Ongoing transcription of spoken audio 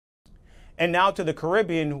And now to the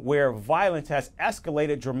Caribbean, where violence has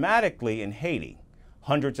escalated dramatically in Haiti.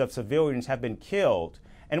 Hundreds of civilians have been killed,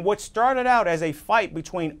 and what started out as a fight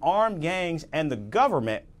between armed gangs and the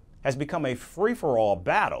government has become a free-for-all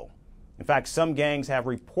battle. In fact, some gangs have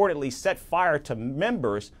reportedly set fire to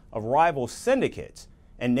members of rival syndicates,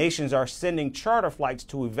 and nations are sending charter flights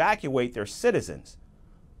to evacuate their citizens.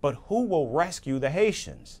 But who will rescue the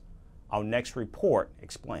Haitians? Our next report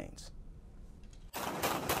explains.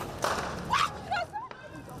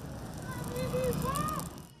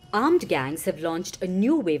 Armed gangs have launched a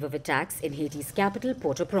new wave of attacks in Haiti's capital,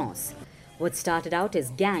 Port-au-Prince. What started out as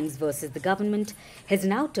gangs versus the government has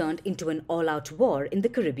now turned into an all-out war in the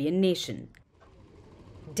Caribbean nation.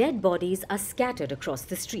 Dead bodies are scattered across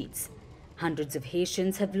the streets. Hundreds of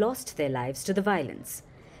Haitians have lost their lives to the violence.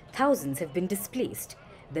 Thousands have been displaced.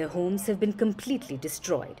 Their homes have been completely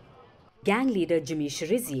destroyed. Gang leader Jimmy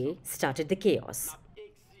Cherizier started the chaos.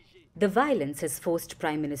 The violence has forced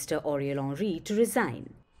Prime Minister Ariel Henry to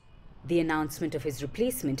resign. The announcement of his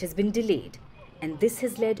replacement has been delayed, and this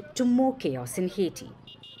has led to more chaos in Haiti.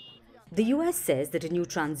 The US says that a new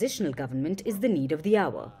transitional government is the need of the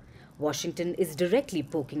hour. Washington is directly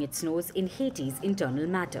poking its nose in Haiti's internal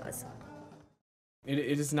matters.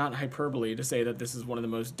 It is not hyperbole to say that this is one of the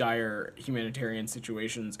most dire humanitarian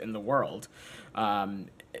situations in the world.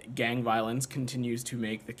 Gang violence continues to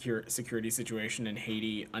make the security situation in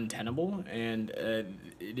Haiti untenable, and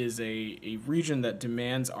it is a region that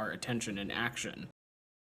demands our attention and action.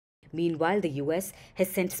 Meanwhile, the US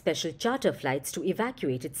has sent special charter flights to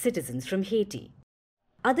evacuate its citizens from Haiti.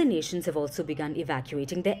 Other nations have also begun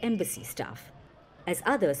evacuating their embassy staff. As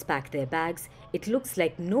others pack their bags, it looks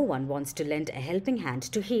like no one wants to lend a helping hand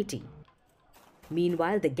to Haiti.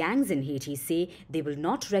 Meanwhile, the gangs in Haiti say they will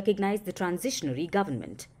not recognize the transitionary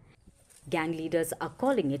government. Gang leaders are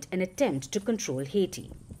calling it an attempt to control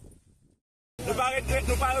Haiti.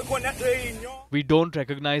 We don't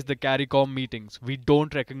recognize the CARICOM meetings. We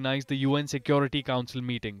don't recognize the UN Security Council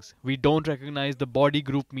meetings. We don't recognize the body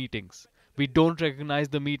group meetings. We don't recognize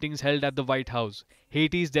the meetings held at the White House.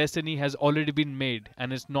 Haiti's destiny has already been made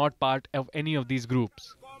and is not part of any of these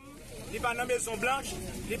groups.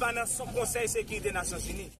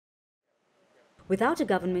 Without a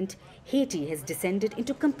government, Haiti has descended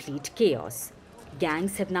into complete chaos.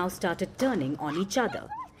 Gangs have now started turning on each other.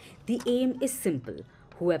 The aim is simple: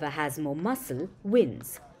 whoever has more muscle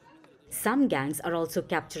wins. Some gangs are also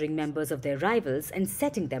capturing members of their rivals and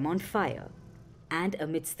setting them on fire. And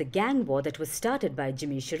amidst the gang war that was started by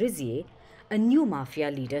Jimmy Cherizier, a new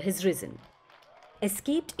mafia leader has risen.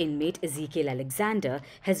 Escaped inmate Ezekiel Alexander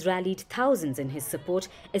has rallied thousands in his support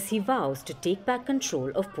as he vows to take back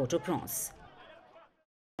control of Port-au-Prince.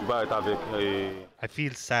 I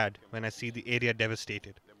feel sad when I see the area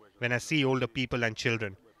devastated, when I see older people and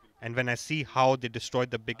children, and when I see how they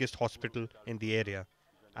destroyed the biggest hospital in the area.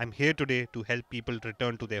 I'm here today to help people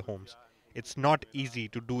return to their homes. It's not easy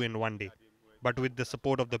to do in one day, but with the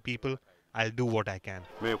support of the people, I'll do what I can.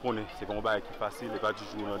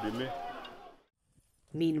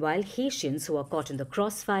 Meanwhile, Haitians who are caught in the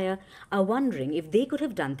crossfire are wondering if they could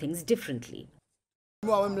have done things differently.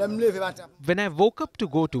 When I woke up to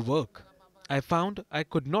go to work, I found I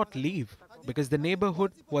could not leave because the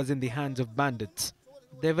neighborhood was in the hands of bandits.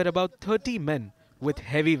 There were about 30 men with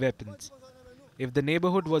heavy weapons. If the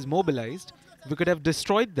neighborhood was mobilized, we could have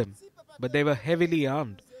destroyed them, but they were heavily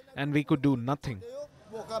armed and we could do nothing.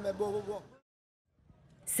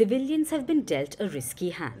 Civilians have been dealt a risky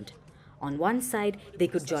hand. On one side, they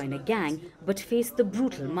could join a gang but face the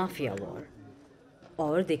brutal mafia war.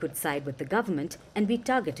 Or they could side with the government and be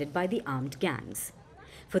targeted by the armed gangs.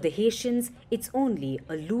 For the Haitians, it's only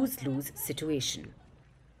a lose-lose situation.